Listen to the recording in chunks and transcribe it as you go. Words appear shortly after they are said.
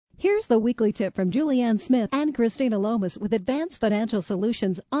Here's the weekly tip from Julianne Smith and Christina Lomas with Advanced Financial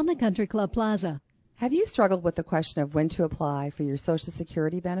Solutions on the Country Club Plaza. Have you struggled with the question of when to apply for your Social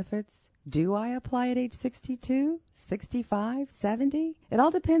Security benefits? Do I apply at age 62, 65, 70? It all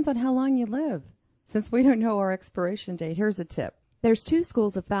depends on how long you live. Since we don't know our expiration date, here's a tip. There's two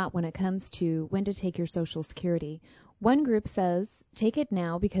schools of thought when it comes to when to take your Social Security. One group says, take it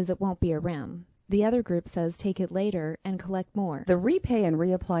now because it won't be around. The other group says, take it later and collect more. The repay and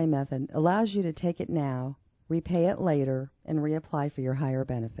reapply method allows you to take it now, repay it later, and reapply for your higher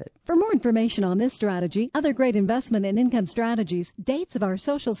benefit. For more information on this strategy, other great investment and income strategies, dates of our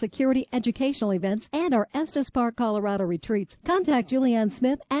Social Security educational events, and our Estes Park, Colorado retreats, contact Julianne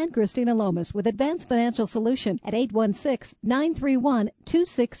Smith and Christina Lomas with Advanced Financial Solution at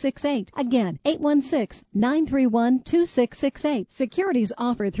 816-931-2668. Again, 816-931-2668. Securities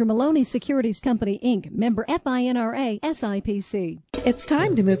offered through Maloney Securities Company, Inc., member FINRA, SIPC. It's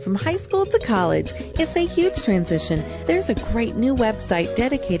time to move from high school to college. It's a huge transition. There's a great new website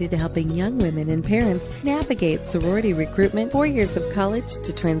dedicated to helping young women and parents navigate sorority recruitment, 4 years of college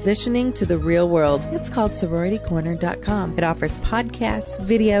to transitioning to the real world. It's called SororityCorner.com. It offers podcasts,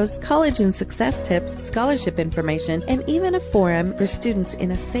 videos, college and success tips, scholarship information, and even a forum for students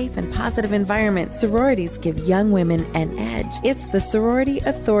in a safe and positive environment. Sororities give young women an edge. It's the Sorority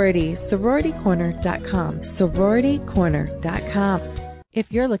Authority, SororityCorner.com, SororityCorner.com. If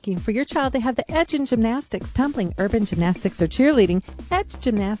you're looking for your child to have the edge in gymnastics, tumbling, urban gymnastics, or cheerleading, Edge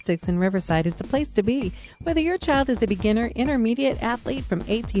Gymnastics in Riverside is the place to be. Whether your child is a beginner, intermediate athlete from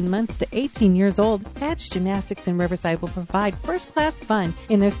 18 months to 18 years old, Edge Gymnastics in Riverside will provide first-class fun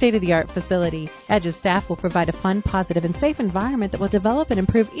in their state-of-the-art facility. Edge's staff will provide a fun, positive, and safe environment that will develop and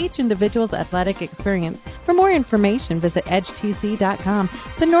improve each individual's athletic experience. For more information, visit edgetc.com.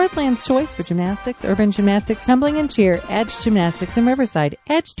 The Northland's choice for gymnastics, urban gymnastics, tumbling, and cheer, Edge Gymnastics in Riverside.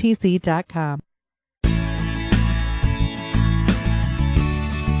 edgetc.com.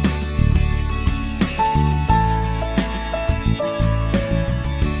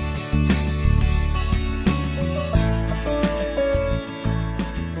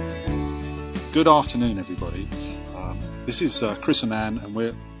 Good afternoon, everybody. This is Chris and Ann, and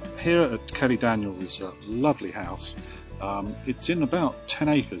we're here at Kelly Daniels' lovely house. It's in about 10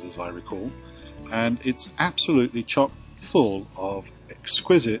 acres, as I recall, and it's absolutely chock full of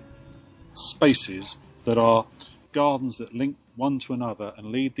exquisite spaces that are gardens that link one to another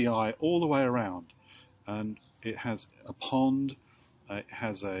and lead the eye all the way around. And it has a pond, it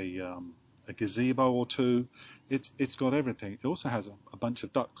has a gazebo or two. It's got everything. It also has a bunch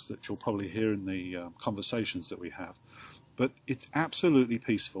of ducks that you'll probably hear in the conversations that we have. But it's absolutely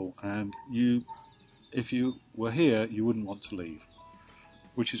peaceful, and if you were here, you wouldn't want to leave,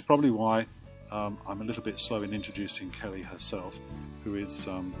 which is probably why I'm a little bit slow in introducing Kelly herself, who is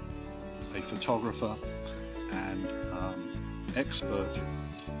a photographer and expert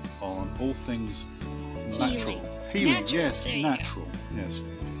on all things natural. Healing, natural, yes, natural, yes.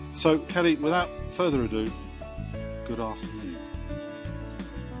 So, Kelly, without further ado, good afternoon.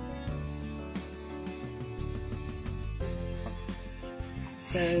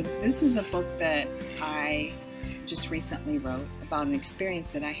 So, this is a book that I just recently wrote about an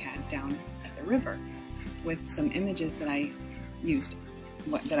experience that I had down at the river with some images that I used,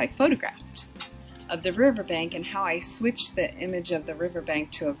 that I photographed of the riverbank, and how I switched the image of the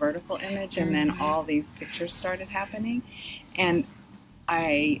riverbank to a vertical image, and then all these pictures started happening. And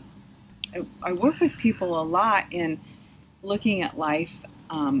I work with people a lot in looking at life,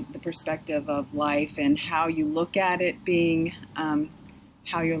 the perspective of life, and how you look at it being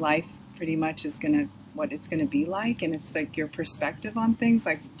how your life pretty much is what it's going to be like, and it's like your perspective on things.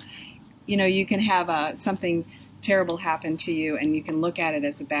 Like, you can have something terrible happen to you, and you can look at it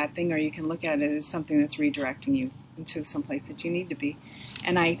as a bad thing, or you can look at it as something that's redirecting you into some place that you need to be.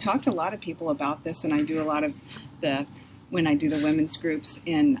 And I talk to a lot of people about this, and I do a lot of when I do the women's groups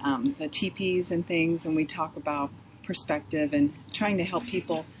in the teepees and things, and we talk about perspective and trying to help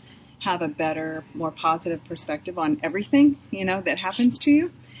people have a better, more positive perspective on everything, that happens to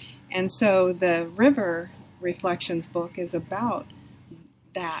you. And so the River Reflections book is about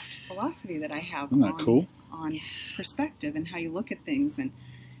that philosophy that I have. Isn't that cool? On perspective and how you look at things, and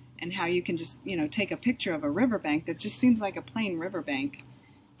how you can just, take a picture of a riverbank that just seems like a plain riverbank,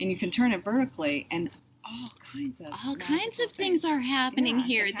 and you can turn it vertically, and all kinds of things are happening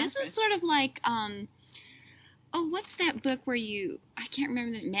here. This is sort of like, what's that book where I can't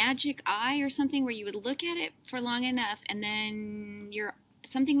remember, the Magic Eye or something, where you would look at it for long enough, and then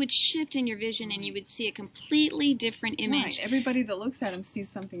something would shift in your vision, and you would see a completely different image. Right. Everybody that looks at them sees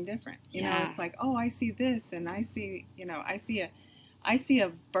something different. It's like, I see this, and I see I see a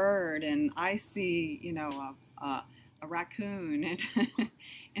bird, and I see, a raccoon, and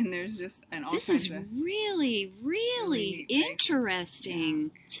and there's just and all This kinds is of really, really neat places.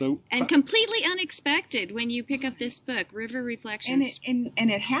 interesting. So And completely unexpected when you pick up this book, River Reflections. And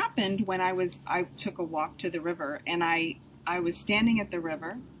it happened when I took a walk to the river, and I was standing at the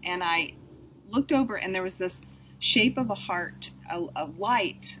river, and I looked over, and there was this shape of a heart, a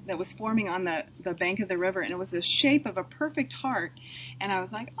light that was forming on the bank of the river, and it was the shape of a perfect heart. And I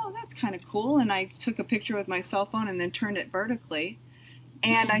was like, oh, that's kind of cool. And I took a picture with my cell phone and then turned it vertically.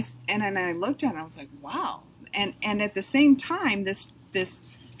 And then I looked at it, and I was like, wow. And at the same time, this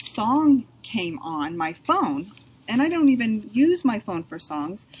song came on my phone, and I don't even use my phone for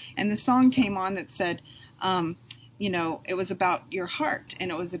songs. And the song came on that said, it was about your heart,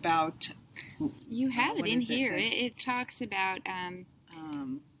 and it was about. You have it what in is it? here. It talks about,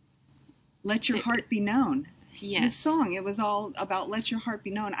 Let Your Heart Be Known. yes. This song, it was all about let your heart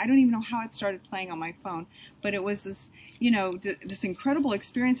be known. I don't even know how it started playing on my phone, but it was this, this incredible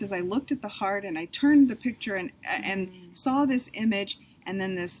experience as I looked at the heart, and I turned the picture and saw this image, and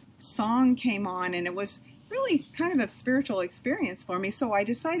then this song came on, and it was really kind of a spiritual experience for me. So I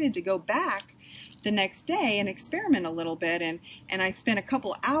decided to go back the next day and experiment a little bit, and I spent a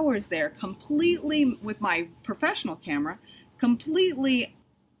couple hours there completely with my professional camera, completely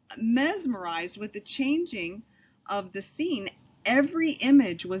mesmerized with the changing of the scene. Every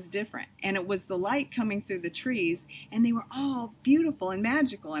image was different, and it was the light coming through the trees, and they were all beautiful and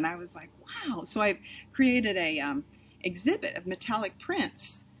magical, and I was like, wow. So I've created a exhibit of metallic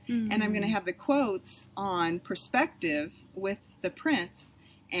prints, and I'm going to have the quotes on perspective with the prints,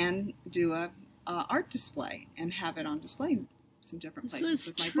 and do a art display and have it on display in some different places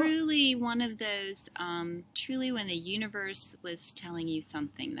with my book. This was truly one of those, truly when the universe was telling you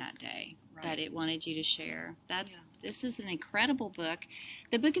something that day that it wanted you to share. This is an incredible book.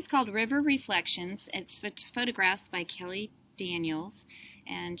 The book is called River Reflections. It's photographs by Kelly Daniels,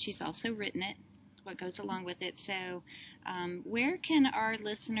 and she's also written it, what goes along with it. So where can our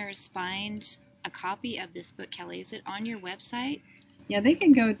listeners find a copy of this book, Kelly? Is it on your website? Yeah, they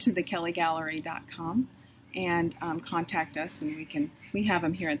can go to thekellygallery.com and contact us, and we have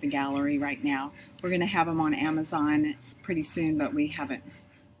them here at the gallery right now. We're going to have them on Amazon pretty soon, but we haven't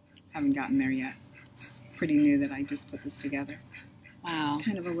gotten there yet. It's pretty new that I just put this together. Wow. It's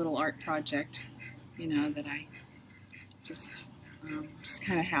kind of a little art project, that I just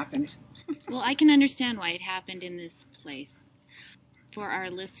kind of happened. Well, I can understand why it happened in this place. For our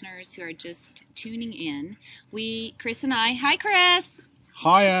listeners who are just tuning in, Chris and I, hi Chris!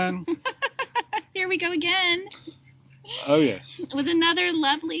 hi, Anne. Here we go again. Oh yes. With another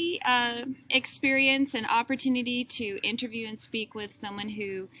lovely experience and opportunity to interview and speak with someone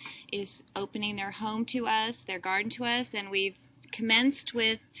who is opening their home to us, their garden to us, and we've commenced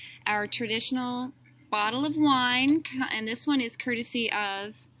with our traditional bottle of wine, and this one is courtesy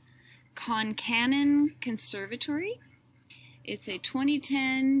of Concannon Conservatory. It's a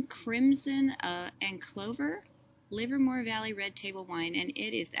 2010 Crimson and Clover Livermore Valley Red Table Wine, and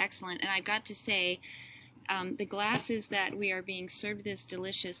it is excellent. And I got to say, the glasses that we are being served this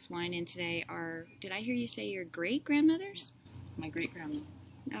delicious wine in today are, did I hear you say your great-grandmother's? My great-grandmother.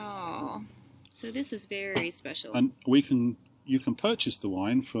 Oh, so this is very special. And you can purchase the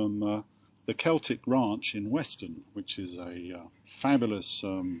wine from the Celtic Ranch in Weston, which is a fabulous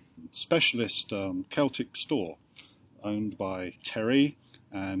specialist Celtic store owned by Terry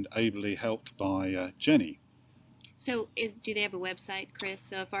and ably helped by Jenny. So do they have a website, Chris?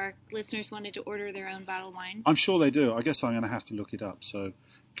 So if our listeners wanted to order their own bottle of wine? I'm sure they do. I guess I'm going to have to look it up. So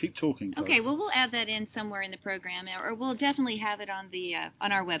keep talking, folks. Okay, well, we'll add that in somewhere in the program, or we'll definitely have it on the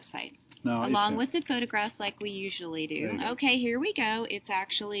on our website. No, along with the photographs like we usually do. Okay, here we go. It's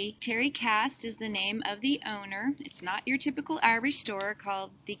actually Terry Cast is the name of the owner. It's not your typical Irish store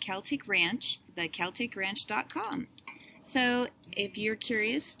called the Celtic Ranch, thecelticranch.com. So if you're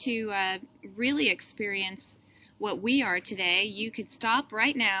curious to really experience what we are today, you could stop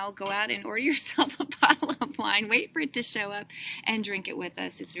right now, go out and order yourself a bottle of wine, wait for it to show up, and drink it with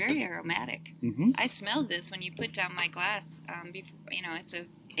us. It's very aromatic. Mm-hmm. I smelled this when you put down my glass. Before, it's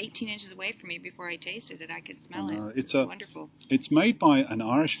 18 inches away from me before I tasted it. I could smell it. It's wonderful. It's made by an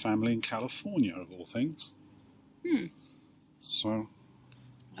Irish family in California, of all things. So,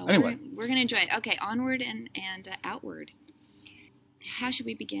 anyway. We're going to enjoy it. Okay, onward and outward. How should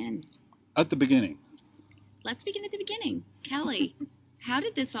we begin? At the beginning. Let's begin at the beginning. Kelly, how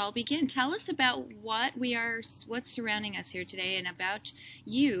did this all begin? Tell us about what's surrounding us here today, and about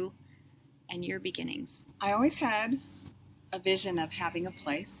you and your beginnings. I always had a vision of having a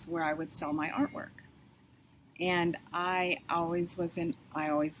place where I would sell my artwork. And I always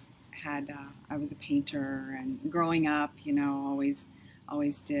had, I was a painter, and growing up,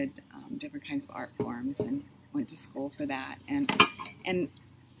 always did different kinds of art forms and went to school for that. And in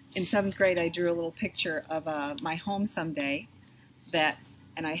 7th grade, I drew a little picture of my home someday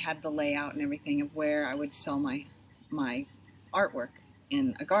and I had the layout and everything of where I would sell my artwork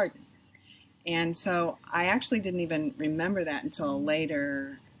in a garden. And so I actually didn't even remember that until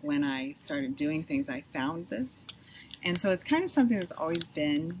later when I started doing things. I found this. And so it's kind of something that's always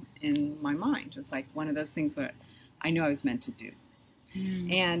been in my mind. It's like one of those things that I knew I was meant to do.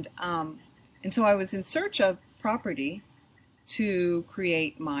 And so I was in search of property to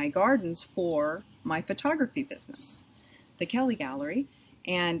create my gardens for my photography business, the Kelly Gallery.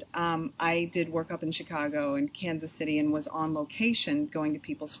 And I did work up in Chicago and Kansas City and was on location going to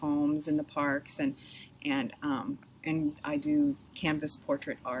people's homes in the parks, and I do canvas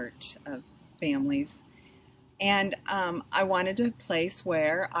portrait art of families. And I wanted a place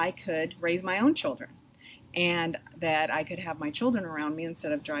where I could raise my own children and that I could have my children around me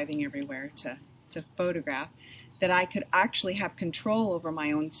instead of driving everywhere to photograph, that I could actually have control over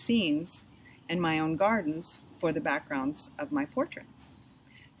my own scenes and my own gardens for the backgrounds of my portraits.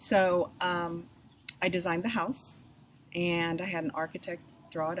 So I designed the house, and I had an architect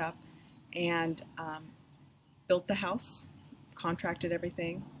draw it up, and built the house, contracted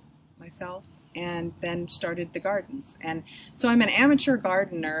everything myself, and then started the gardens. And so I'm an amateur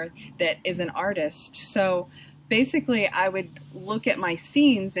gardener that is an artist. So basically I would look at my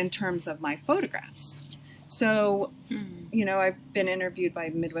scenes in terms of my photographs. So, I've been interviewed by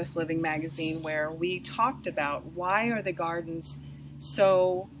Midwest Living magazine where we talked about why are the gardens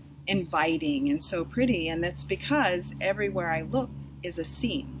so inviting and so pretty, and that's because everywhere I look is a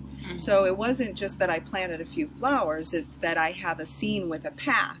scene. So it wasn't just that I planted a few flowers, it's that I have a scene with a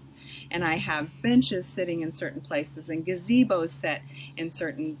path, and I have benches sitting in certain places and gazebos set in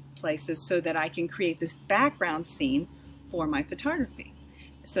certain places so that I can create this background scene for my photography.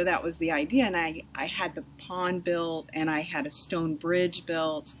 So that was the idea, and I had the pond built, and I had a stone bridge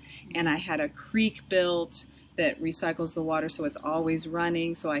built, and I had a creek built that recycles the water so it's always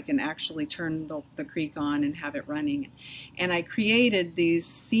running, so I can actually turn the creek on and have it running. And I created these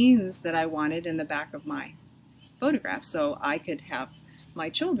scenes that I wanted in the back of my photograph so I could have my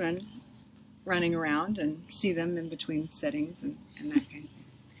children running around and see them in between settings and that kind of thing.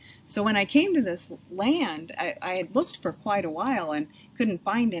 So when I came to this land, I had looked for quite a while and couldn't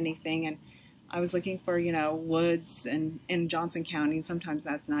find anything, and I was looking for, woods in Johnson County, and sometimes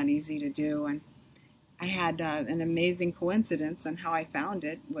that's not easy to do. And I had an amazing coincidence on how I found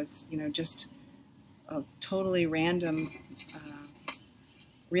it was, just a totally random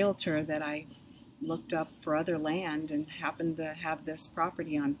realtor that I looked up for other land and happened to have this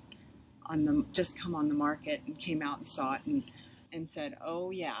property just come on the market, and came out and saw it and said,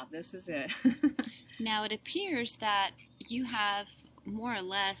 oh yeah, this is it. Now it appears that you have more or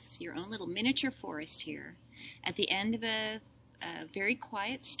less your own little miniature forest here at the end of a very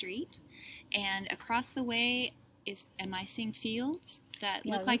quiet street, and across the way am I seeing fields that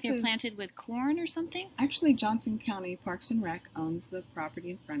look like they're planted with corn or something? Actually, Johnson County Parks and Rec owns the property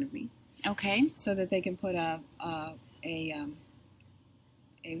in front of me. Okay. So that they can put a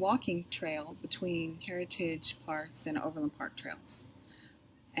walking trail between Heritage Parks and Overland Park trails.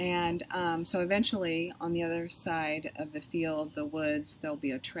 And so eventually, on the other side of the field, the woods, there'll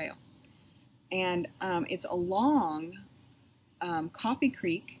be a trail. And it's along Coffee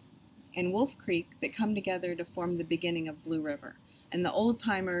Creek and Wolf Creek that come together to form the beginning of Blue River. And the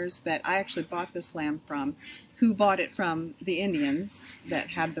old-timers that I actually bought this land from, who bought it from the Indians that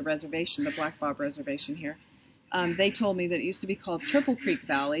had the reservation, the Black Bob Reservation here, they told me that it used to be called Triple Creek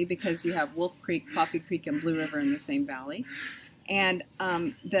Valley because you have Wolf Creek, Coffee Creek, and Blue River in the same valley. And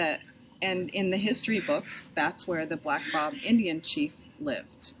in the history books, that's where the Black Bob Indian chief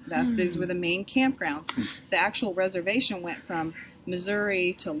lived. These were the main campgrounds. The actual reservation went from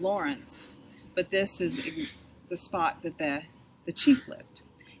Missouri to Lawrence, but this is the spot that the chief lived.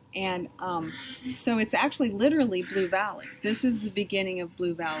 And so it's actually literally Blue Valley. This is the beginning of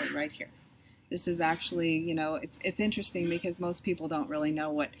Blue Valley right here. This is actually, it's interesting because most people don't really know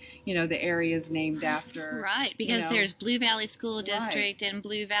what, the area is named after. Right, because there's Blue Valley School District and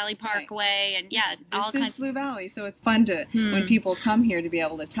Blue Valley Parkway, and all kinds. This is Blue Valley, so it's fun to when people come here to be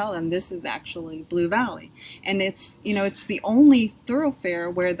able to tell them this is actually Blue Valley, and it's it's the only thoroughfare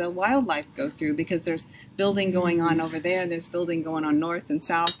where the wildlife go through because there's building going on over there, and there's building going on north and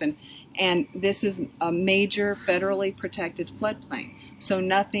south, and this is a major federally protected floodplain. So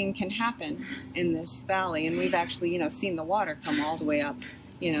nothing can happen in this valley, and we've actually, seen the water come all the way up,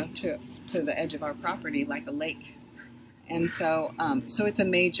 to to the edge of our property like a lake. And so, so it's a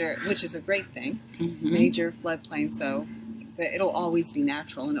major, which is a great thing, major floodplain. So it'll always be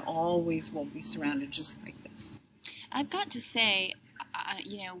natural, and it always will be surrounded just like this. I've got to say,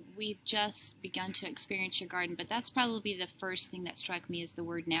 we've just begun to experience your garden, but that's probably the first thing that struck me is the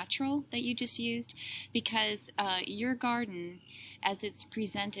word natural that you just used, because your garden, as it's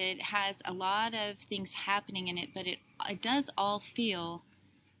presented, has a lot of things happening in it, but it does all feel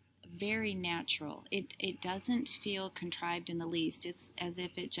very natural. It doesn't feel contrived in the least. It's as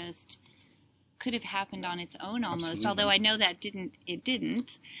if it just could have happened on its own almost. Absolutely. Although I know that it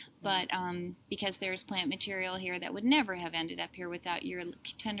didn't, but because there's plant material here that would never have ended up here without your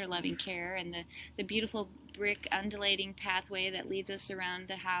tender loving care and the beautiful brick undulating pathway that leads us around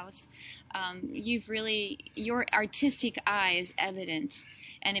the house. Your artistic eye is evident,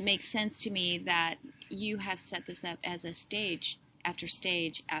 and it makes sense to me that you have set this up as a stage after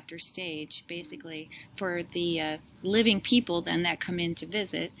stage after stage, basically, for the living people then that come in to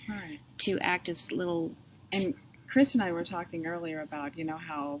visit, Right. to act as little. And Chris and I were talking earlier about,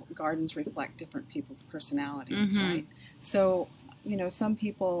 how gardens reflect different people's personalities, right? So, some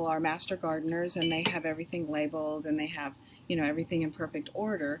people are master gardeners and they have everything labeled and they have, everything in perfect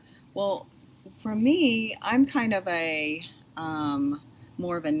order. Well, for me, I'm kind of a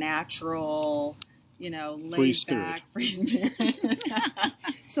more of a natural, laid back, free spirit.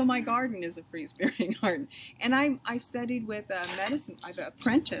 So my garden is a free spirit garden. And I studied with I've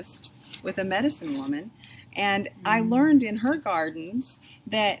apprenticed with a medicine woman, and I learned in her gardens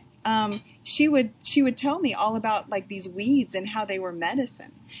that she would tell me all about like these weeds and how they were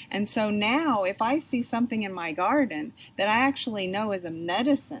medicine. And so now if I see something in my garden that I actually know is a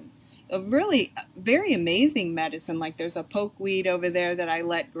medicine, a really very amazing medicine, like there's a pokeweed over there that I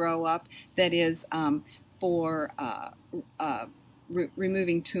let grow up that is for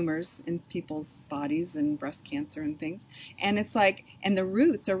removing tumors in people's bodies and breast cancer and things. And it's like, and the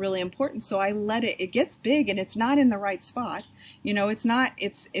roots are really important. So I let it gets big, and it's not in the right spot.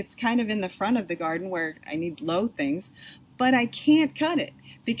 It's kind of in the front of the garden where I need low things, but I can't cut it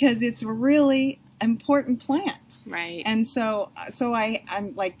because it's a really important plant. Right. And so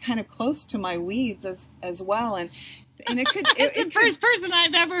I'm like kind of close to my weeds as well. And it could. It's the first person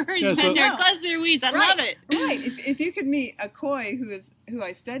I've ever heard that they're close to their weeds. I love it. Right. If you could meet a koi who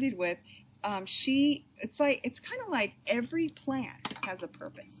I studied with, it's kind of like every plant has a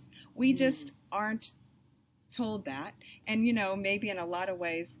purpose. We just aren't told that. And maybe in a lot of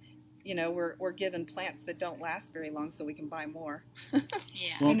ways, we're given plants that don't last very long so we can buy more. Yeah.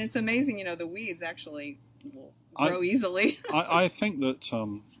 Well, and it's amazing, the weeds actually will grow easily. I think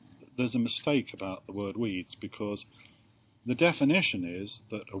that there's a mistake about the word weeds, because the definition is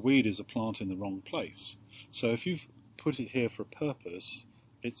that a weed is a plant in the wrong place. So if you've put it here for a purpose,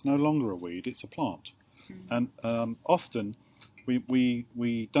 it's no longer a weed, it's a plant. And often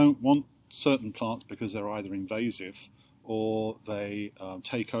we don't want certain plants because they're either invasive or they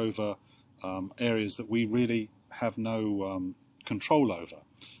take over areas that we really have no control over.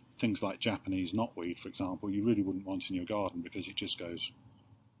 Things like Japanese knotweed, for example, you really wouldn't want in your garden because it just goes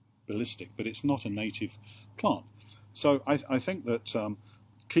ballistic, but it's not a native plant. So I think that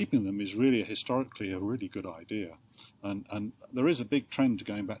keeping them is really historically a really good idea. And there is a big trend to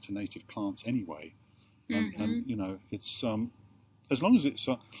going back to native plants anyway. And it's as long as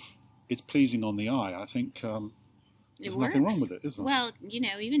it's pleasing on the eye, I think there's nothing wrong with it, is there? Well,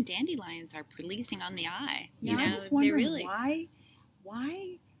 even dandelions are pleasing on the eye. I'm just wondering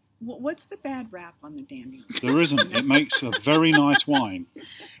why. What's the bad rap on the dandelion? There isn't. It makes a very nice wine.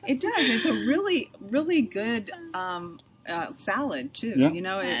 It does. It's a really, really good salad too. Yeah.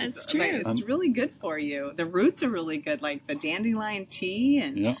 That's true. It's really good for you. The roots are really good, like the dandelion tea,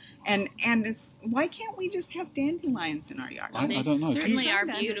 and it's why can't we just have dandelions in our yard? I don't know. Certainly are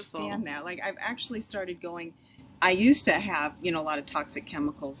I beautiful. understand that. Like I've actually started going. I used to have a lot of toxic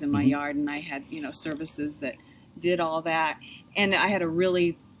chemicals in my yard, and I had services that did all that, and I had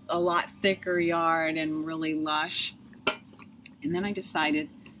a lot thicker yard and really lush. And then I decided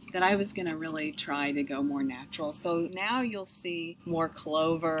that I was going to really try to go more natural. So now you'll see more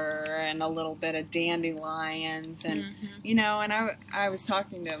clover and a little bit of dandelions. And, and I was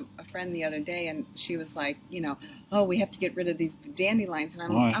talking to a friend the other day, and she was like, oh, we have to get rid of these dandelions. And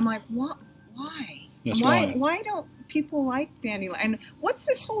I'm like, what? Why? Yes, why don't people like dandelion? And what's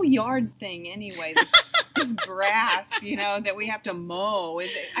this whole yard thing anyway? This grass, that we have to mow.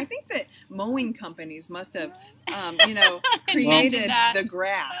 I think that mowing companies must have, created the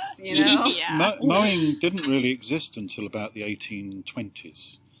grass. Mowing didn't really exist until about the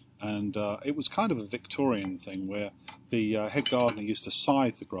 1820s. And it was kind of a Victorian thing where the head gardener used to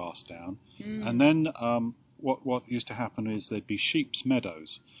scythe the grass down, and then what used to happen is there'd be sheep's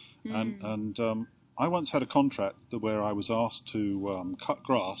meadows, and I once had a contract where I was asked to cut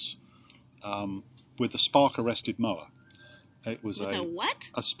grass with a spark-arrested mower. It was a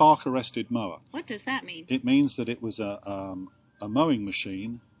what? A spark-arrested mower. What does that mean? It means that it was a mowing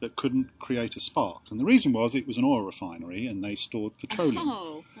machine that couldn't create a spark. And the reason was it was an oil refinery and they stored petroleum.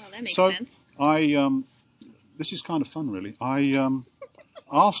 Oh, well, that makes sense. So this is kind of fun, really. I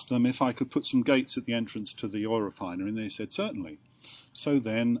asked them if I could put some gates at the entrance to the oil refinery, and they said certainly. So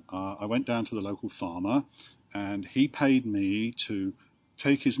then I went down to the local farmer, and he paid me to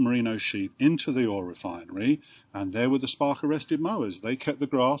take his merino sheep into the oil refinery, and there were the spark-arrested mowers. They kept the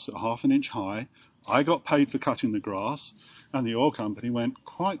grass at half an inch high. I got paid for cutting the grass, and the oil company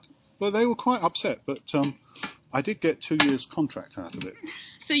they were quite upset, but I did get 2 years contract out of it.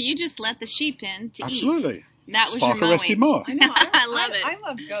 So you just let the sheep in to Absolutely. eat. That was Spark-arrested mower. I know. I love it. I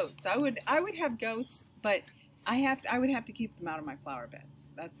love goats. I would have goats, but I would have to keep them out of my flower beds.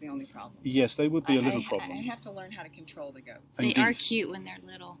 That's the only problem. Yes, they would be a little problem. I have to learn how to control the goats. They are cute when they're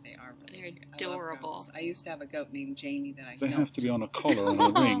little. They are really They're cute. adorable. I used to have a goat named Janie that I They milked. have to be on a collar and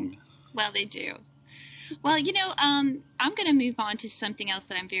a ring. Well, they do. Well, I'm going to move on to something else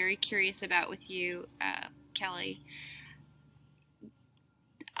that I'm very curious about with you, Kelly.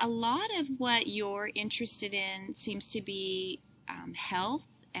 A lot of what you're interested in seems to be health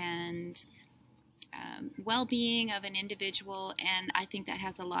and well-being of an individual, and I think that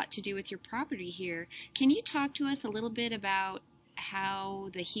has a lot to do with your property here. Can you talk to us a little bit about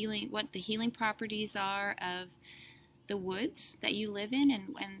what the healing properties are of the woods that you live in,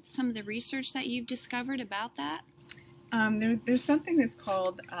 and some of the research that you've discovered about that? There's something that's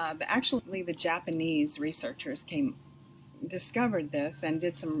called, actually the Japanese researchers discovered this and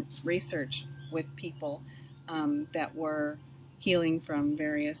did some research with people that were healing from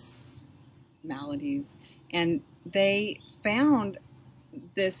various maladies, and they found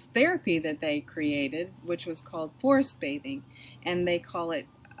this therapy that they created, which was called forest bathing, and they call it,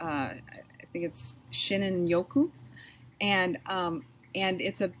 I think it's Shinrin-yoku, and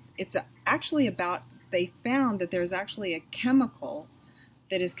it's actually about, they found that there's actually a chemical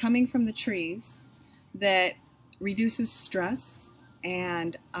that is coming from the trees that reduces stress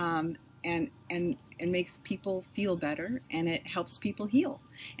and makes people feel better, and it helps people heal.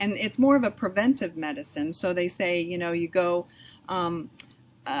 And it's more of a preventive medicine. So they say, you go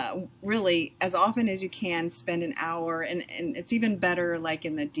really as often as you can, spend an hour, and it's even better like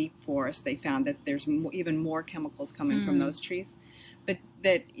in the deep forest. They found that there's even more chemicals coming from those trees. But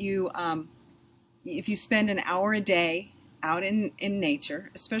that if you spend an hour a day out in nature,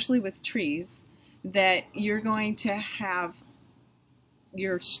 especially with trees, that you're going to have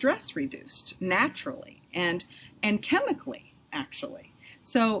your stress reduced naturally and chemically, actually.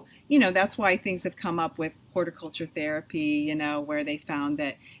 So, that's why things have come up with horticulture therapy, where they found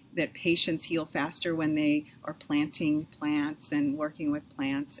that patients heal faster when they are planting plants and working with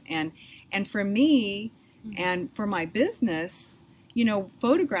plants. And for me and for my business,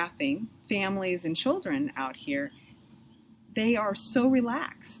 photographing families and children out here, they are so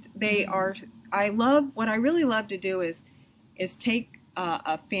relaxed. What I really love to do is take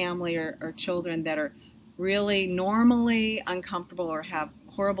a family or children that are really normally uncomfortable or have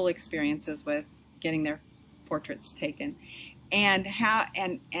horrible experiences with getting their portraits taken, and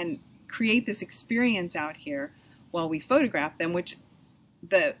create this experience out here while we photograph them, which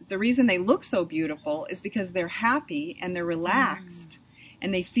the reason they look so beautiful is because they're happy and they're relaxed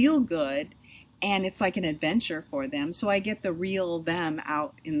and they feel good, and it's like an adventure for them. So I get the real them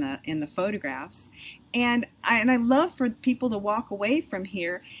out in the photographs, and I love for people to walk away from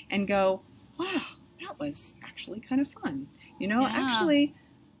here and go, wow, that was actually kind of fun. Actually,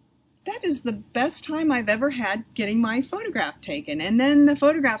 that is the best time I've ever had getting my photograph taken. And then the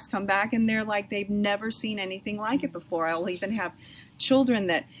photographs come back and they're like they've never seen anything like it before. I'll even have children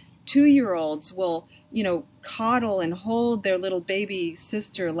that 2-year-olds will, coddle and hold their little baby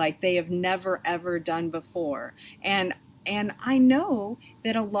sister like they have never ever done before. And I know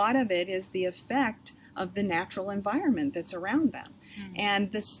that a lot of it is the effect of the natural environment that's around them.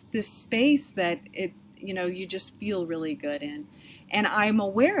 And this space that you just feel really good in. And I'm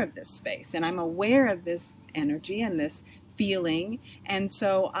aware of this space, and I'm aware of this energy and this feeling, and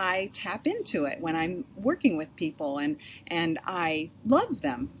so I tap into it when I'm working with people, and I love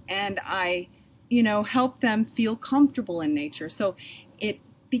them, and I help them feel comfortable in nature. So it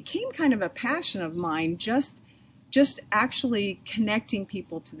became kind of a passion of mine, just actually connecting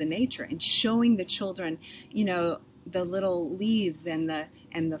people to the nature and showing the children the little leaves and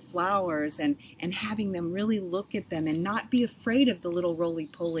the flowers, and having them really look at them and not be afraid of the little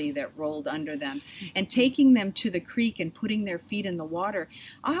roly-poly that rolled under them, and taking them to the creek and putting their feet in the water.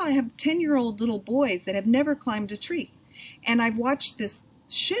 I have 10-year-old little boys that have never climbed a tree, and I've watched this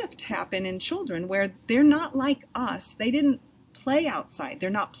shift happen in children where they're not like us. They didn't play outside. They're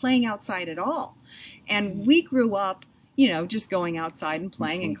not playing outside at all. And we grew up, just going outside and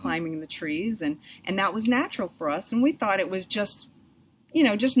playing and climbing the trees, and that was natural for us, and we thought it was just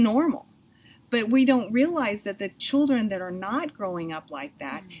normal. But we don't realize that the children that are not growing up like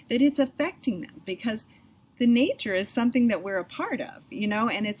that, that it's affecting them, because the nature is something that we're a part of,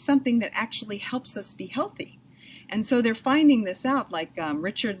 and it's something that actually helps us be healthy. And so they're finding this out, like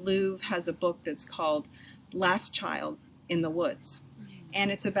Richard Louv has a book that's called Last Child in the Woods, and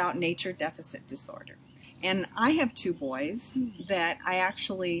it's about nature deficit disorder. And I have 2 boys that I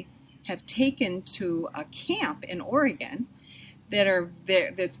actually have taken to a camp in Oregon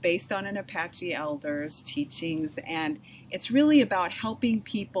that's based on an Apache elder's teachings, and it's really about helping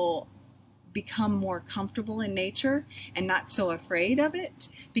people become more comfortable in nature and not so afraid of it,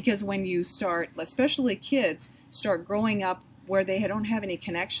 because when you start, especially kids, start growing up where they don't have any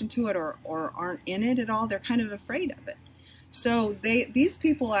connection to it or aren't in it at all, they're kind of afraid of it. So these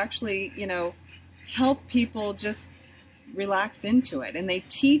people actually, help people just relax into it, and they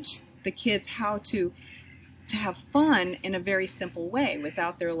teach the kids how to have fun in a very simple way,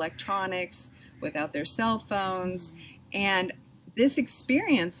 without their electronics, without their cell phones. And this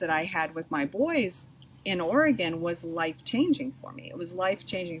experience that I had with my boys in Oregon was life-changing for me. It was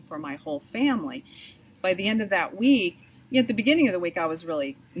life-changing for my whole family. By the end of that week, at the beginning of the week, I was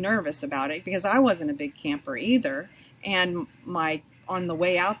really nervous about it because I wasn't a big camper either. And on the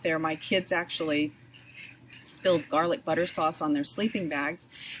way out there, my kids actually spilled garlic butter sauce on their sleeping bags,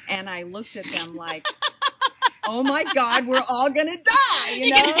 and I looked at them like, oh my God, we're all gonna die.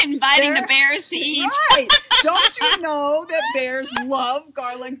 You're inviting the bears to eat. Right. Don't you know that bears love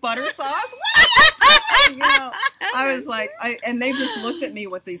garlic butter sauce? What are you doing? I was like, and they just looked at me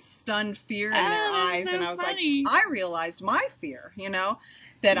with this stunned fear in their eyes, so and I was funny. like, I realized my fear,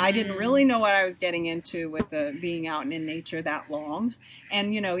 that I didn't really know what I was getting into with being out in nature that long.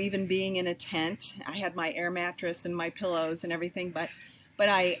 And, even being in a tent, I had my air mattress and my pillows and everything, but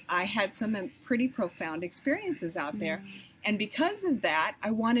I had some pretty profound experiences out there. And because of that, I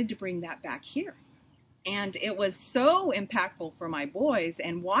wanted to bring that back here. And it was so impactful for my boys,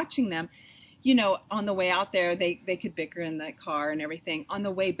 and watching them, on the way out there, they could bicker in the car and everything. On the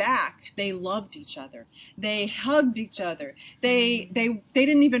way back, they loved each other. They hugged each other. They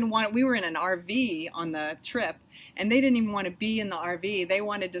didn't even want, we were in an RV on the trip, and they didn't even want to be in the RV. They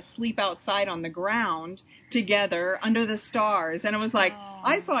wanted to sleep outside on the ground together under the stars. And it was like,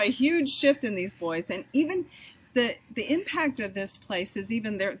 I saw a huge shift in these boys. And even the impact of this place is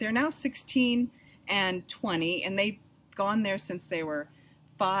even, they're now 16 and 20, and they've gone there since they were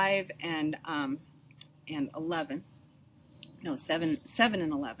 5 and 11. No, 7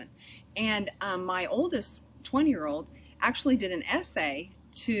 and 11. And my oldest 20-year-old actually did an essay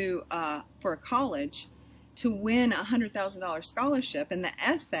for a college to win a $100,000 scholarship, and the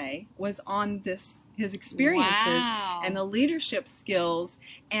essay was on his experiences and the leadership skills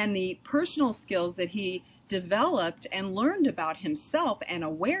and the personal skills that he developed and learned about himself and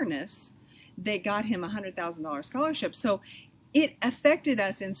awareness that got him a $100,000 scholarship. So it affected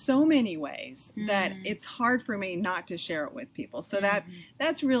us in so many ways that it's hard for me not to share it with people. So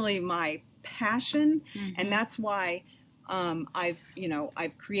that's really my passion, and that's why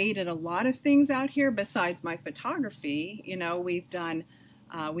I've created a lot of things out here besides my photography.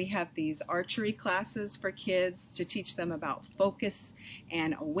 We have these archery classes for kids to teach them about focus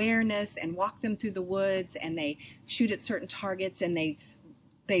and awareness, and walk them through the woods, and they shoot at certain targets, and they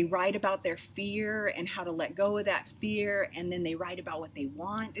write about their fear and how to let go of that fear, and then they write about what they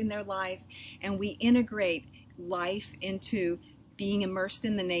want in their life, and we integrate life into being immersed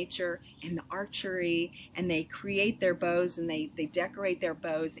in the nature and the archery, and they create their bows, and they decorate their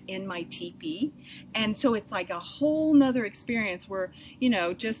bows in my teepee. And so it's like a whole nother experience where,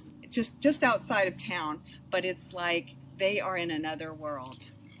 just outside of town, but it's like they are in another world,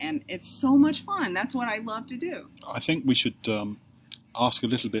 and it's so much fun. That's what I love to do. I think we should ask a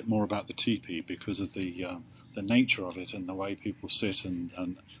little bit more about the teepee, because of the nature of it and the way people sit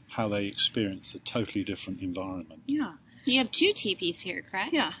and how they experience a totally different environment. Yeah. You have 2 teepees here,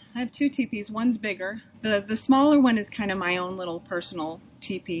 correct? Yeah, I have 2 teepees. One's bigger. The smaller one is kind of my own little personal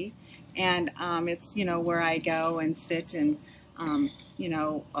teepee, and it's where I go and sit and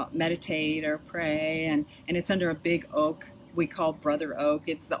meditate or pray, and it's under a big oak we call Brother Oak.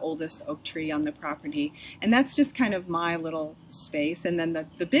 It's the oldest oak tree on the property. And that's just kind of my little space. And then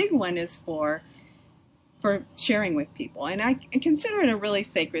the big one is for sharing with people. And I consider it a really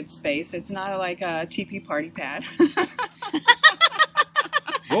sacred space. It's not like a teepee party pad.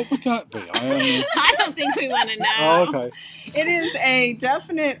 What would that be? I don't think we want to know. Oh, okay. It is a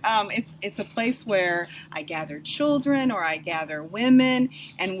definite, it's a place where I gather children or I gather women,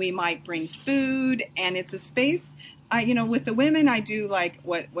 and we might bring food, and it's a space, with the women I do like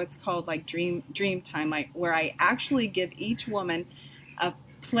what's called like dream time, where I actually give each woman a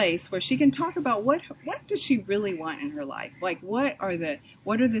place where she can talk about what does she really want in her life, like what are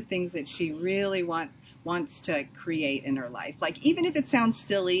the things that she really wants to create in her life. Like, even if it sounds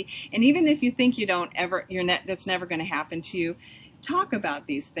silly, and even if you think that's never going to happen to you, talk about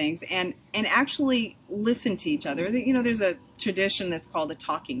these things and actually listen to each other. There's a tradition that's called a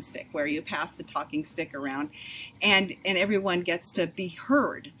talking stick, where you pass the talking stick around and everyone gets to be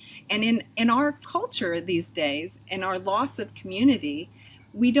heard. And in our culture these days, in our loss of community,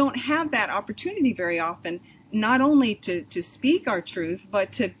 we don't have that opportunity very often, not only to speak our truth,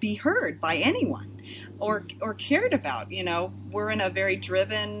 but to be heard by anyone or cared about. We're in a very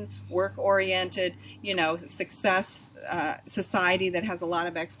driven, work-oriented, success society that has a lot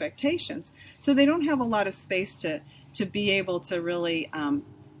of expectations. So they don't have a lot of space to be able to really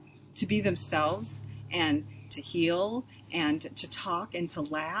to be themselves and to heal and to talk and to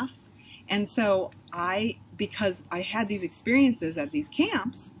laugh. And so because I had these experiences at these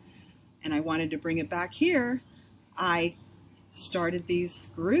camps and I wanted to bring it back here, I started these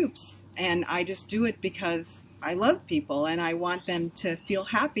groups, and I just do it because I love people and I want them to feel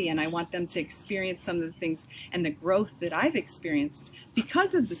happy, and I want them to experience some of the things and the growth that I've experienced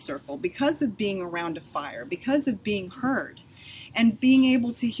because of the circle, because of being around a fire, because of being heard and being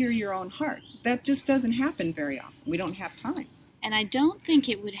able to hear your own heart. That just doesn't happen very often. We don't have time. And I don't think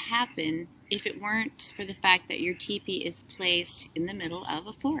it would happen if it weren't for the fact that your teepee is placed in the middle of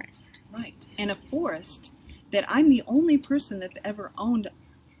a forest. Right. And a forest that I'm the only person that's ever owned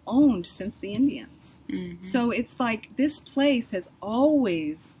since the Indians. Mm-hmm. So it's like this place has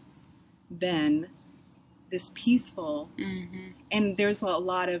always been this peaceful, mm-hmm. and there's a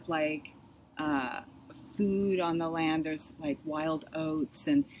lot of food on the land. There's like wild oats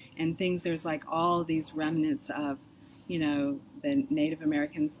and things. There's like all these remnants of, the Native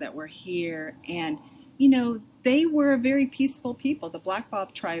Americans that were here, and they were a very peaceful people. The Black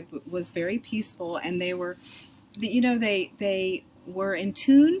Bob tribe was very peaceful, and they were, they were in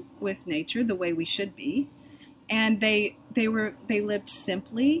tune with nature the way we should be, and they lived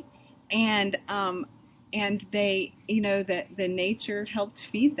simply, and they, that the nature helped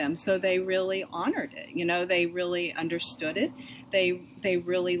feed them, so they really honored it. They really understood it. They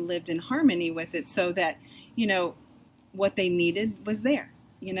really lived in harmony with it, so that what they needed was there.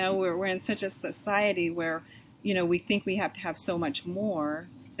 We're in such a society where, we think we have to have so much more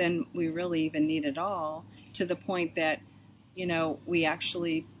than we really even need at all, to the point that, we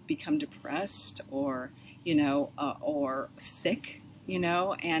actually become depressed or sick,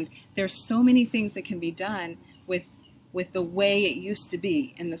 and there's so many things that can be done with the way it used to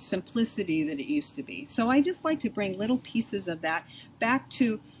be and the simplicity that it used to be. So I just like to bring little pieces of that back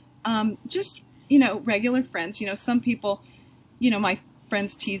to just regular friends. Some people, my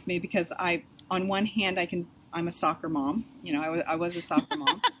friends tease me because on one hand, I'm a soccer mom. I was a soccer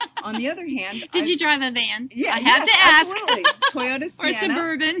mom. On the other hand, did you drive a van? Yeah, I had to ask. Absolutely. Toyota Sienna. Or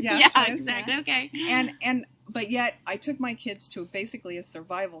Suburban. Yeah, exactly. Sienna. Okay. But yet I took my kids to basically a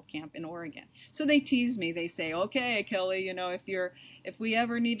survival camp in Oregon. So they tease me. They say, "Okay, Kelly, if we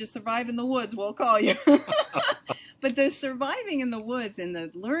ever need to survive in the woods, we'll call you." But the surviving in the woods and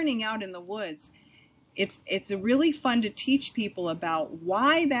the learning out in the woods, it's really fun to teach people about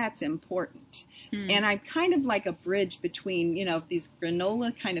why that's important. And I'm kind of like a bridge between, these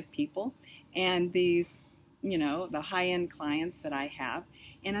granola kind of people and these, the high-end clients that I have.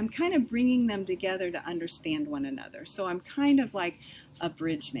 And I'm kind of bringing them together to understand one another. So I'm kind of like a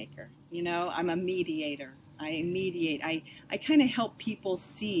bridge maker. I'm a mediator. I mediate. I kind of help people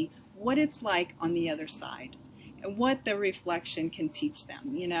see what it's like on the other side and what the reflection can teach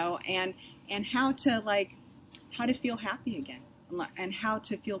them, and how to feel happy again, and how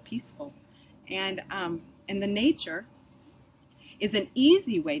to feel peaceful. And the nature is an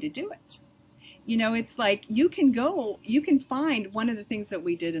easy way to do it. It's like you can find, one of the things that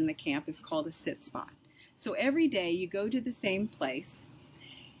we did in the camp is called a sit spot. So every day you go to the same place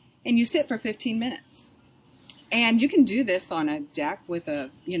and you sit for 15 minutes. And you can do this on a deck with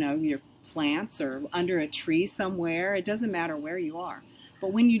your plants or under a tree somewhere. It doesn't matter where you are.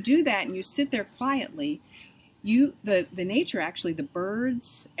 But when you do that and you sit there quietly, the nature, actually, the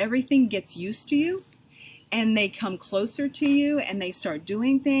birds, everything gets used to you, and they come closer to you, and they start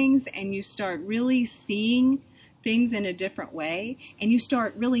doing things, and you start really seeing things in a different way, and you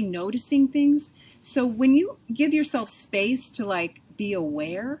start really noticing things. So when you give yourself space to like be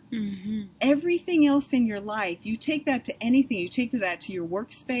aware, everything else in your life, you take that to anything. You take that to your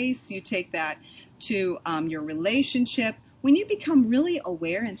workspace, you take that to your relationship. When you become really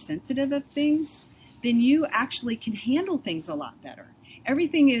aware and sensitive of things, then you actually can handle things a lot better.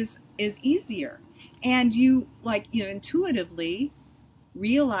 Everything is easier, and you intuitively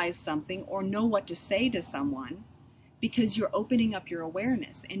realize something or know what to say to someone because you're opening up your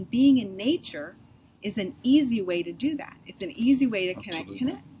awareness. And being in nature is an easy way to do that. It's an easy way to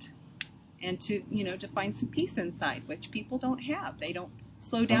connect and to find some peace inside, which people don't have. They don't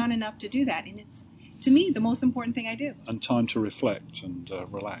slow down enough to do that, and it's, to me, the most important thing I do. And time to reflect and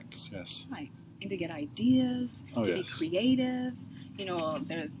relax, yes. Right. And to get ideas, be creative.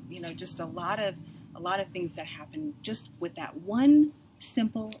 There's just a lot of things that happen just with that one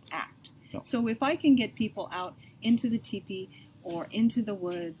simple act. Yep. So if I can get people out into the teepee or into the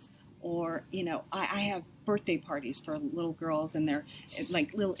woods, or I have birthday parties for little girls, and they're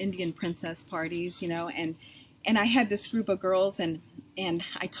like little Indian princess parties, and I had this group of girls, and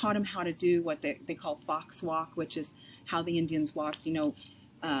I taught them how to do what they call fox walk, which is how the Indians walk.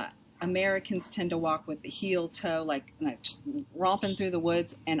 Americans tend to walk with the heel toe, like romping through the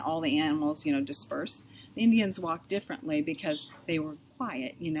woods, and all the animals, disperse. The Indians walk differently because they were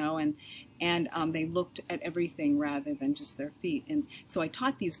quiet, and they looked at everything rather than just their feet. And so I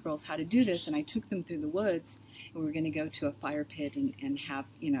taught these girls how to do this, and I took them through the woods, and we were going to go to a fire pit and have,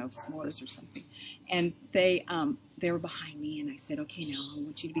 s'mores or something. And they were behind me, and I said, okay, now I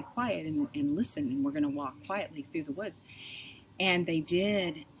want you to be quiet and listen, and we're going to walk quietly through the woods. And they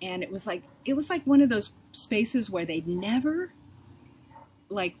did, and it was like one of those spaces where they'd never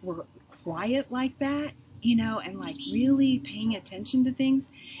were quiet like that, and really paying attention to things.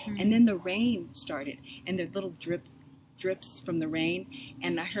 And then the rain started, and the little drips from the rain,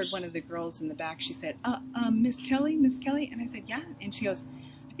 and I heard one of the girls in the back. She said, Miss Kelly, and I said, yeah. And she goes,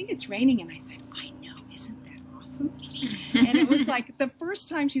 I think it's raining. And I said, I know, isn't that awesome? And it was like the first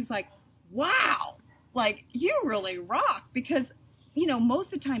time she was like, wow, you really rock, because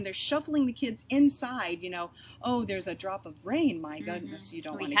most of the time they're shuffling the kids inside, oh, there's a drop of rain, my goodness, you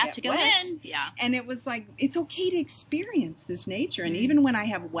don't want to get to go wet. in. Yeah. And it was like, it's okay to experience this nature. And even when I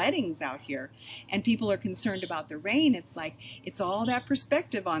have weddings out here and people are concerned about the rain, it's like, it's all that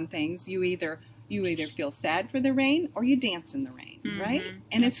perspective on things. You either feel sad for the rain or you dance in the rain, right?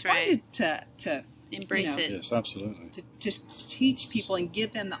 And That's it's right. fun to embrace it. Yes, absolutely. To teach people and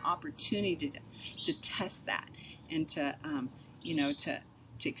give them the opportunity to test that, and to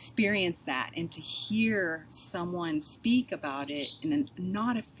experience that, and to hear someone speak about it in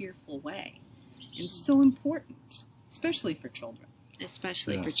not a fearful way. And it's so important, especially for children.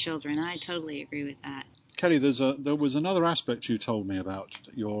 Especially for children. I totally agree with that. Kelly, there was another aspect you told me about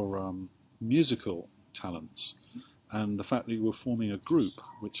your musical talents and the fact that you were forming a group,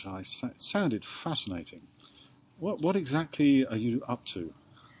 which sounded fascinating. What exactly are you up to?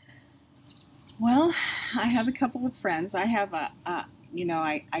 Well, I have a couple of friends. I have I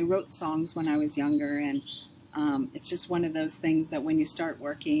wrote songs when I was younger, and it's just one of those things that when you start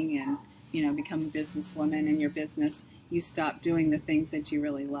working and, become a businesswoman in your business, you stop doing the things that you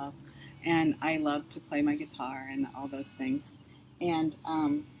really love. And I love to play my guitar and all those things. And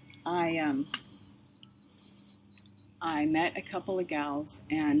I met a couple of gals,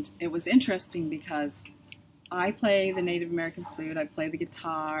 and it was interesting because I play the Native American flute, I play the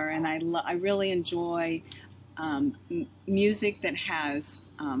guitar, and I really enjoy music that has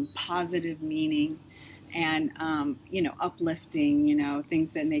positive meaning and uplifting,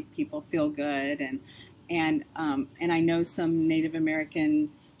 things that make people feel good, and I know some Native American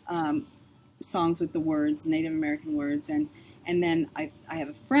songs with the words, Native American words, and then I have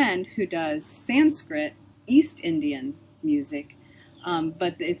a friend who does Sanskrit, East Indian music.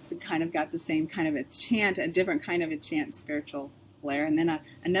 But it's kind of got the same kind of a chant, a different kind of a chant, spiritual flair. And then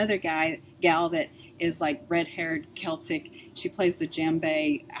another gal that is like red-haired Celtic. She plays the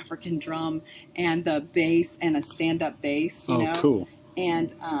djembe, African drum, and the bass, and a stand-up bass. Cool.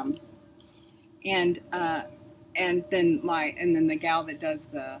 And then the gal that does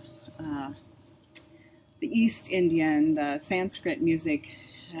the East Indian, the Sanskrit music,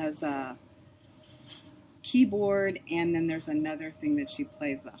 has a keyboard, and then there's another thing that she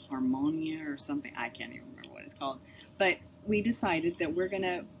plays, a harmonia or something. I can't even remember what it's called. But we decided that we're going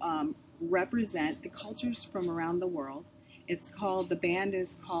to represent the cultures from around the world. The band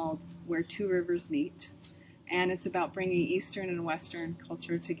is called Where Two Rivers Meet, and it's about bringing Eastern and Western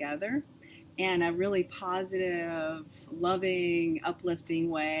culture together in a really positive, loving, uplifting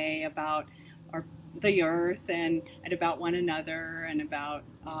way about the earth and about one another and about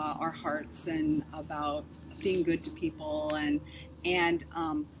our hearts and about being good to people and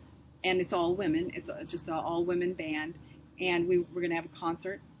it's all women. It's just an all women band, and we're going to have a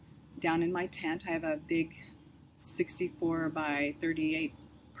concert down in my tent. I have a big 64 by 38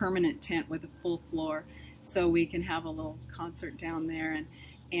 permanent tent with a full floor, so we can have a little concert down there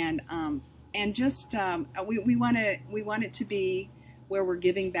and just we want it to be where we're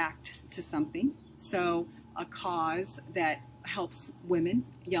giving back to something. So a cause that helps women,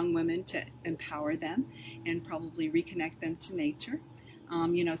 young women, to empower them and probably reconnect them to nature.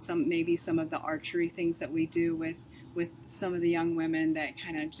 Some of the archery things that we do with some of the young women that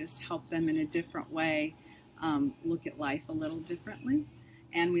kind of just help them in a different way look at life a little differently,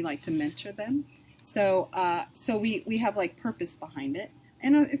 and we like to mentor them. So we have like purpose behind it,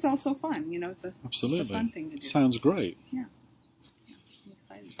 and it's also fun. It's just a fun thing to do. Sounds great. Yeah, I'm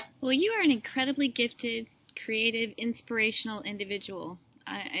excited. Well, you are an incredibly gifted, creative, inspirational individual.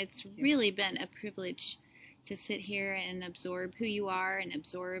 It's really been a privilege to sit here and absorb who you are and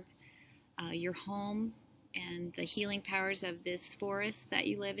absorb your home and the healing powers of this forest that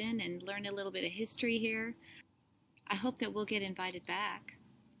you live in and learn a little bit of history here. I hope that we'll get invited back.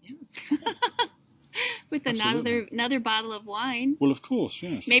 Yeah. With another bottle of wine. Well, of course,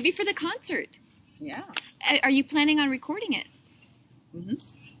 yes. Maybe for the concert. Yeah. Are you planning on recording it? Mm-hmm.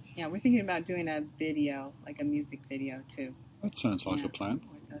 Yeah, we're thinking about doing a video, like a music video too. That sounds like a plan.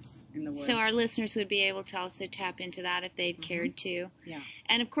 With us in the woods. So our listeners would be able to also tap into that if they'd cared to. Yeah.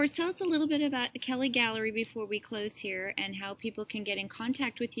 And of course, tell us a little bit about the Kelly Gallery before we close here, and how people can get in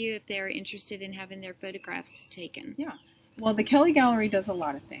contact with you if they're interested in having their photographs taken. Yeah. Well, the Kelly Gallery does a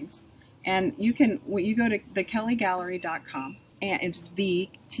lot of things. And you go to thekellygallery.com, and it's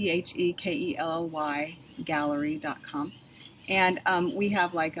TheKelly gallery.com. And we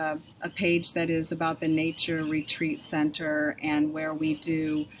have like a page that is about the Nature Retreat Center, and where we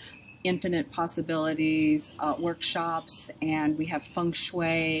do infinite possibilities workshops, and we have feng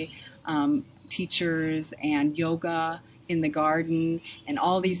shui teachers and yoga in the garden, and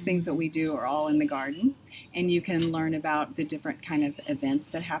all these things that we do are all in the garden. And you can learn about the different kind of events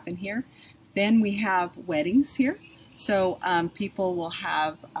that happen here. Then we have weddings here. So people will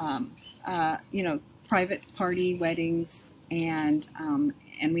have, private party weddings, and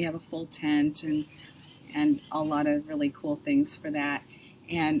we have a full tent and a lot of really cool things for that.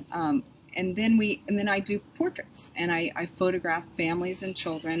 And then I do portraits, and I photograph families and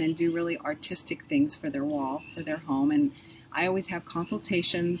children and do really artistic things for their wall, for their home. And I always have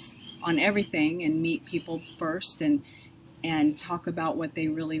consultations on everything and meet people first and talk about what they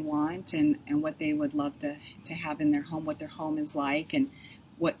really want and what they would love to have in their home, what their home is like, and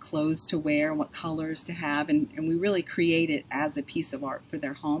what clothes to wear, what colors to have. And we really create it as a piece of art for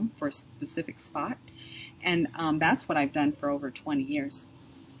their home, for a specific spot. And that's what I've done for over 20 years.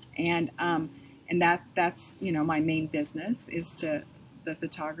 And that's my main business is the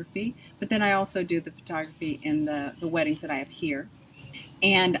photography. But then I also do the photography in the weddings that I have here.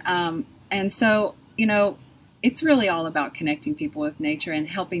 And so, it's really all about connecting people with nature and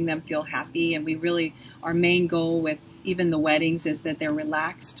helping them feel happy. And our main goal with even the weddings is that they're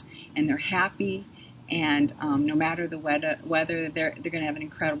relaxed and they're happy. And no matter the weather, they're going to have an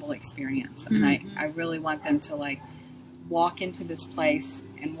incredible experience. Mm-hmm. And I really want them to walk into this place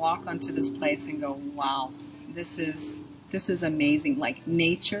and walk onto this place and go, wow, this is amazing. Like,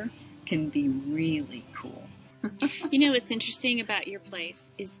 nature can be really cool. What's interesting about your place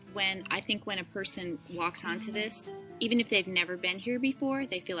is when a person walks onto this, even if they've never been here before,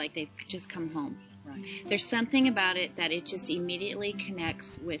 they feel like they've just come home. Right. There's something about it that it just immediately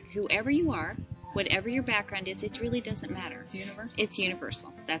connects with whoever you are, whatever your background is. It really doesn't matter. It's universal. It's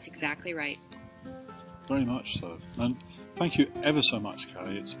universal. That's exactly right. Very much so. And thank you ever so much,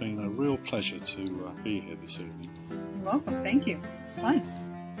 Kelly. It's been a real pleasure to be here this evening. You're welcome. Thank you. It's fun.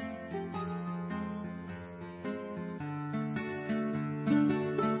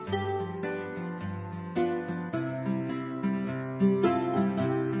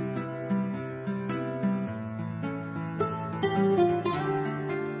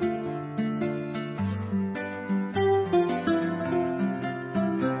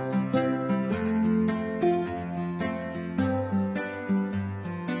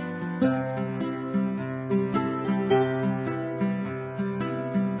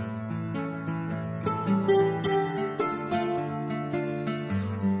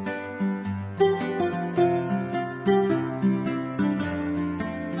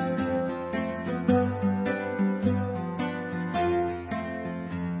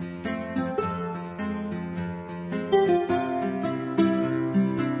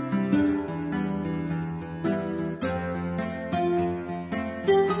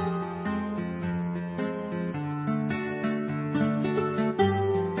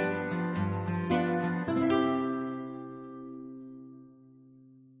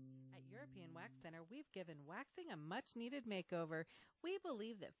 we've given waxing a much-needed makeover. We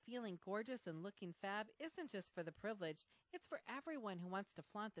believe that feeling gorgeous and looking fab isn't just for the privileged. It's for everyone who wants to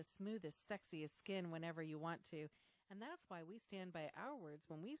flaunt the smoothest, sexiest skin whenever you want to. And that's why we stand by our words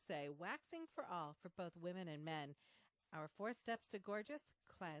when we say waxing for all for both women and men. Our 4 steps to gorgeous: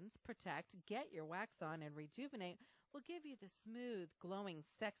 cleanse, protect, get your wax on, and rejuvenate will give you the smooth, glowing,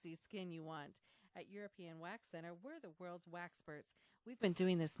 sexy skin you want. At European Wax Center, we're the world's waxperts. We've been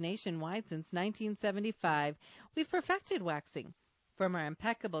doing this nationwide since 1975. We've perfected waxing. From our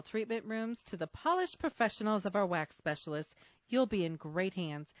impeccable treatment rooms to the polished professionals of our wax specialists, you'll be in great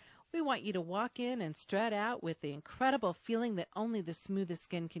hands. We want you to walk in and strut out with the incredible feeling that only the smoothest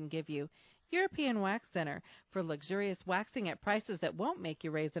skin can give you. European Wax Center. For luxurious waxing at prices that won't make you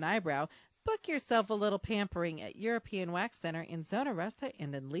raise an eyebrow, book yourself a little pampering at European Wax Center in Zona Rosa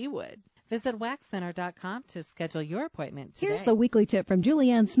and in Leawood. Visit waxcenter.com to schedule your appointment today. Here's the weekly tip from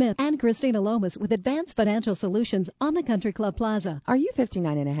Julianne Smith and Christina Lomas with Advanced Financial Solutions on the Country Club Plaza. Are you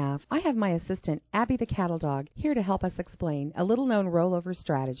 59 and a half? I have my assistant, Abby the Cattle Dog, here to help us explain a little-known rollover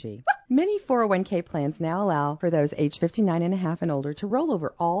strategy. Many 401k plans now allow for those age 59 and a half and older to roll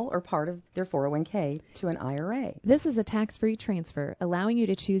over all or part of their 401k to an IRA. This is a tax-free transfer, allowing you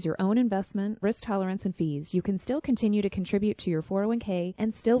to choose your own investment, risk tolerance, and fees. You can still continue to contribute to your 401k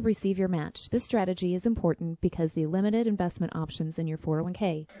and still receive your match. This strategy is important because the limited investment options in your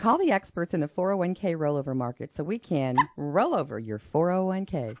 401k. Call the experts in the 401k rollover market so we can roll over your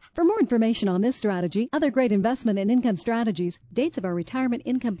 401k. For more information on this strategy, other great investment and income strategies, dates of our retirement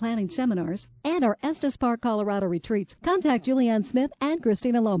income planning seminars, and our Estes Park, Colorado retreats, contact Julianne Smith and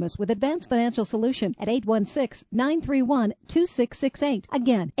Christina Lomas with Advanced Financial Solution at 816-931-2668.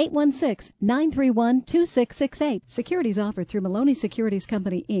 Again, 816-931-2668. Securities offered through Maloney Securities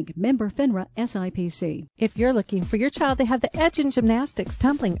Company, Inc., member FINRA SIPC. If you're looking for your child to have the edge in gymnastics,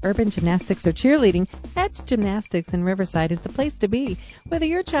 tumbling, urban gymnastics, or cheerleading, Edge Gymnastics in Riverside is the place to be. Whether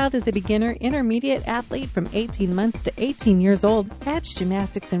your child is a beginner, intermediate athlete from 18 months to 18 years old, Edge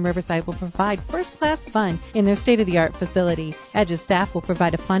Gymnastics in Riverside will provide first-class fun in their state-of-the-art facility. Edge's staff will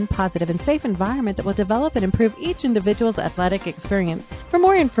provide a fun, positive, and safe environment that will develop and improve each individual's athletic experience. For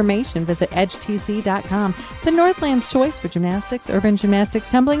more information, visit edgetc.com. The Northland's choice for gymnastics, urban gymnastics,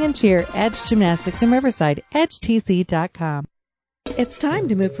 tumbling, and cheer. Edge Gymnastics in Riverside. edgetc.com. It's time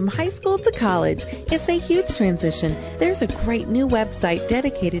to move from high school to college. It's a huge transition. There's a great new website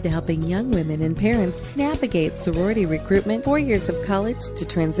dedicated to helping young women and parents navigate sorority recruitment, 4 years of college to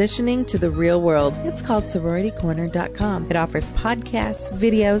transitioning to the real world. It's called sororitycorner.com. It offers podcasts,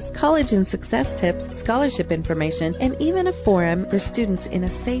 videos, college and success tips, scholarship information, and even a forum for students in a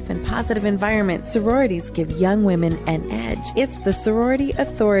safe and positive environment. Sororities give young women an edge. It's the Sorority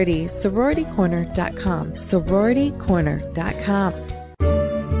Authority, sororitycorner.com, sororitycorner.com.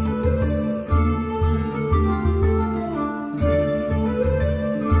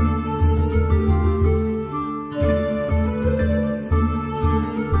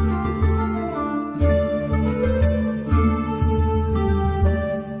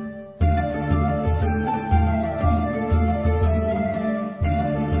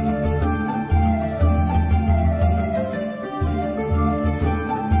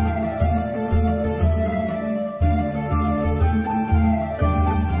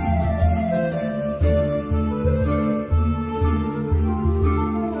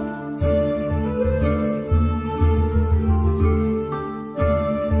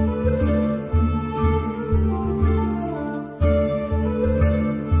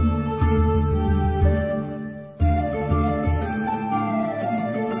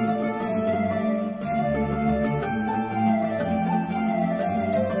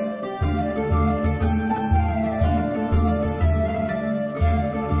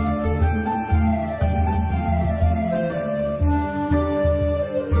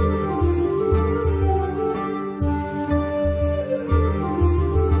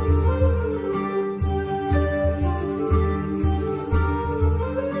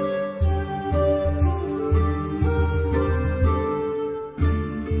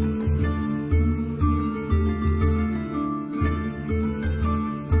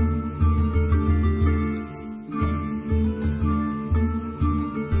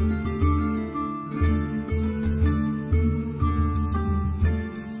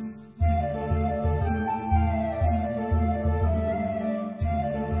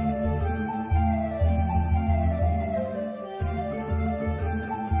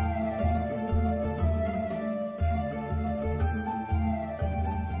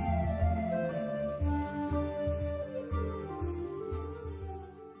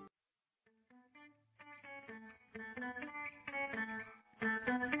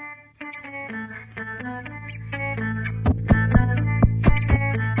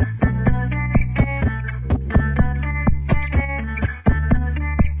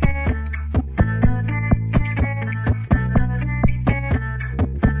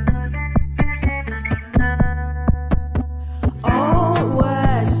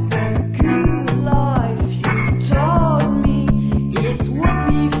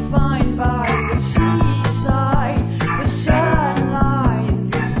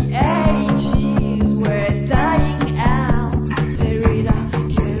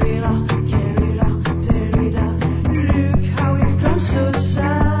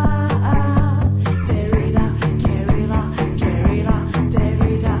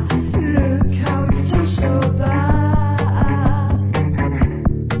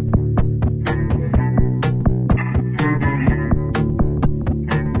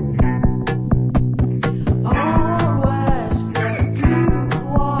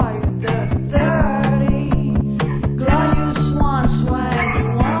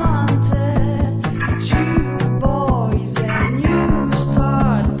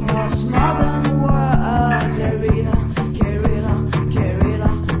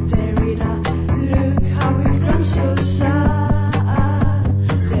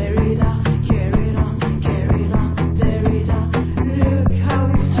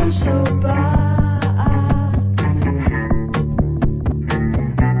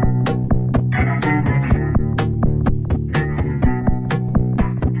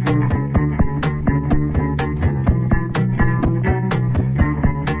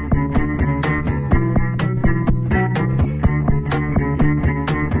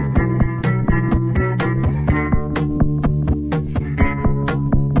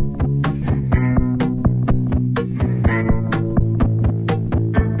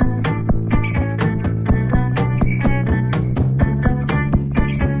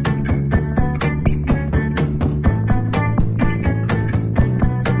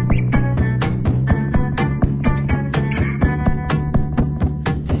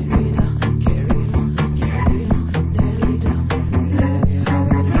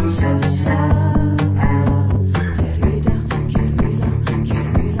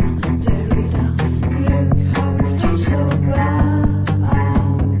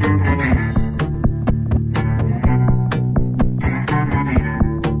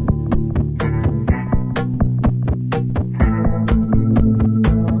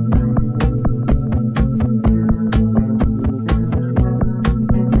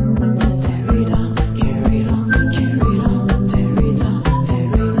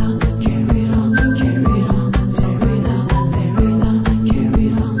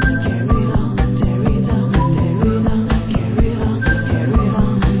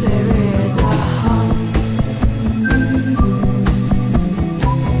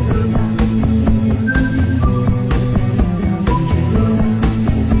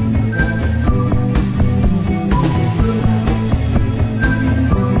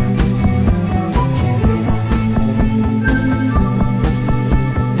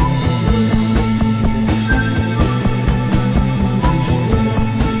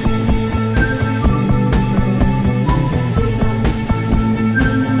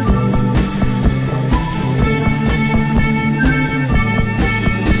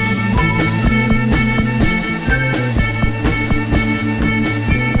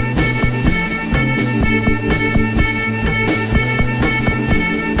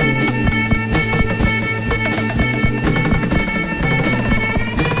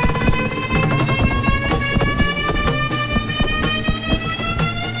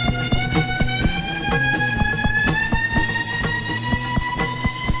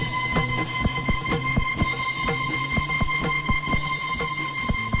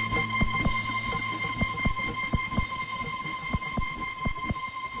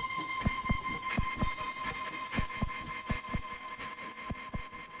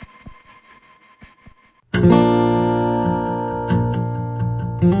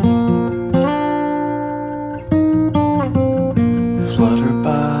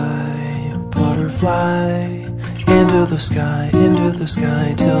 the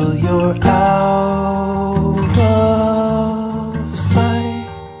sky till you're out of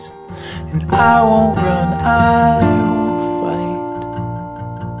sight. And I won't run, I won't fight.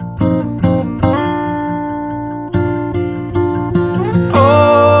 Oh,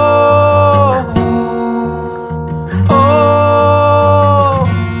 oh,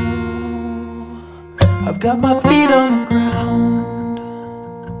 I've got my feet on the ground.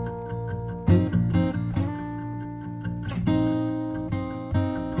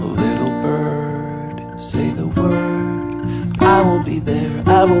 Say the word, I will be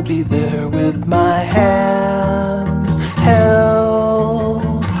there with my hands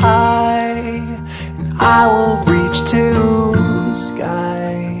held high, and I will reach to the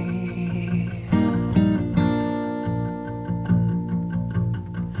sky.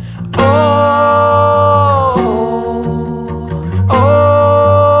 Oh,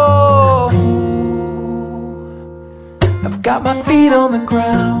 oh, I've got my feet on the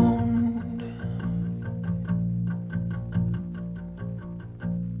ground.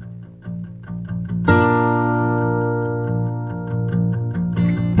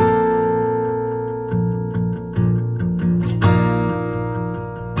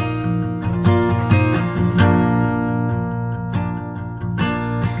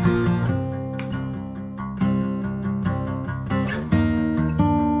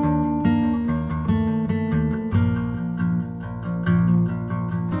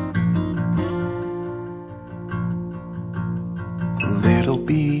 Little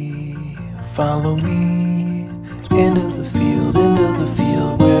bee, follow me into the field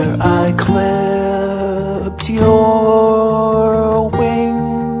where I clipped your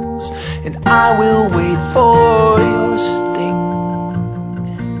wings, and I will wait for your sting.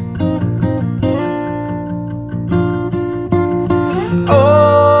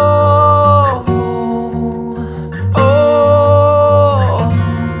 Oh, oh,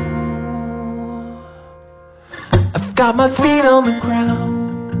 I've got my feet on the ground.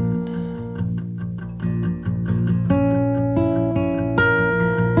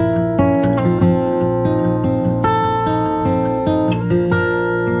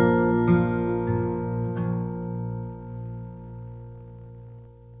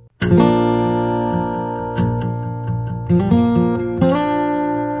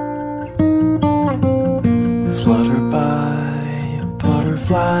 Flutter by,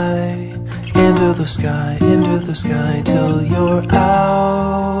 butterfly, into the sky till you're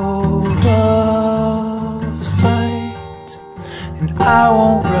out of sight. And I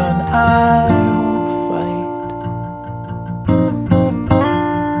won't run, I won't fight.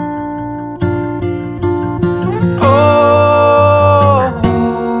 Oh,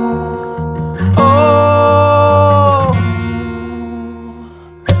 oh,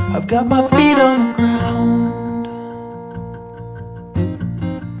 I've got my feet on the ground.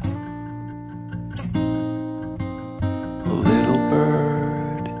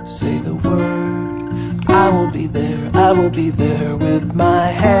 Say the word, I will be there with my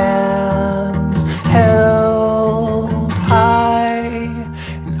hands held high,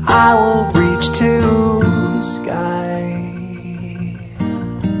 and I will reach to the sky.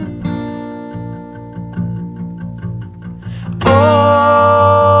 Oh,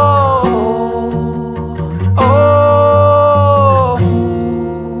 oh,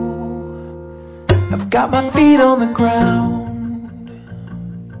 I've got my feet on the ground.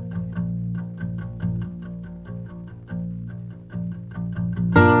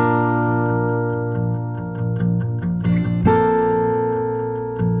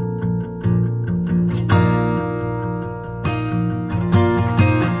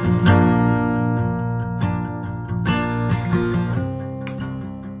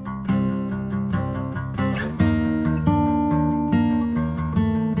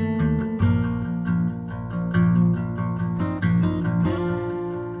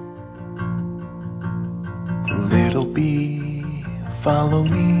 Little bee, follow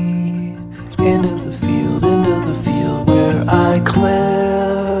me into the field where I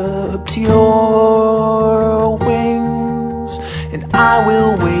clipped your wings, and I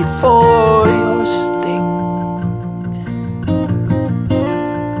will wait for your sting.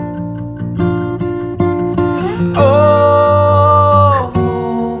 Oh,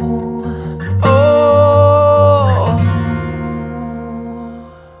 oh,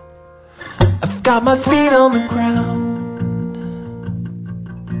 I've got my feet on the ground.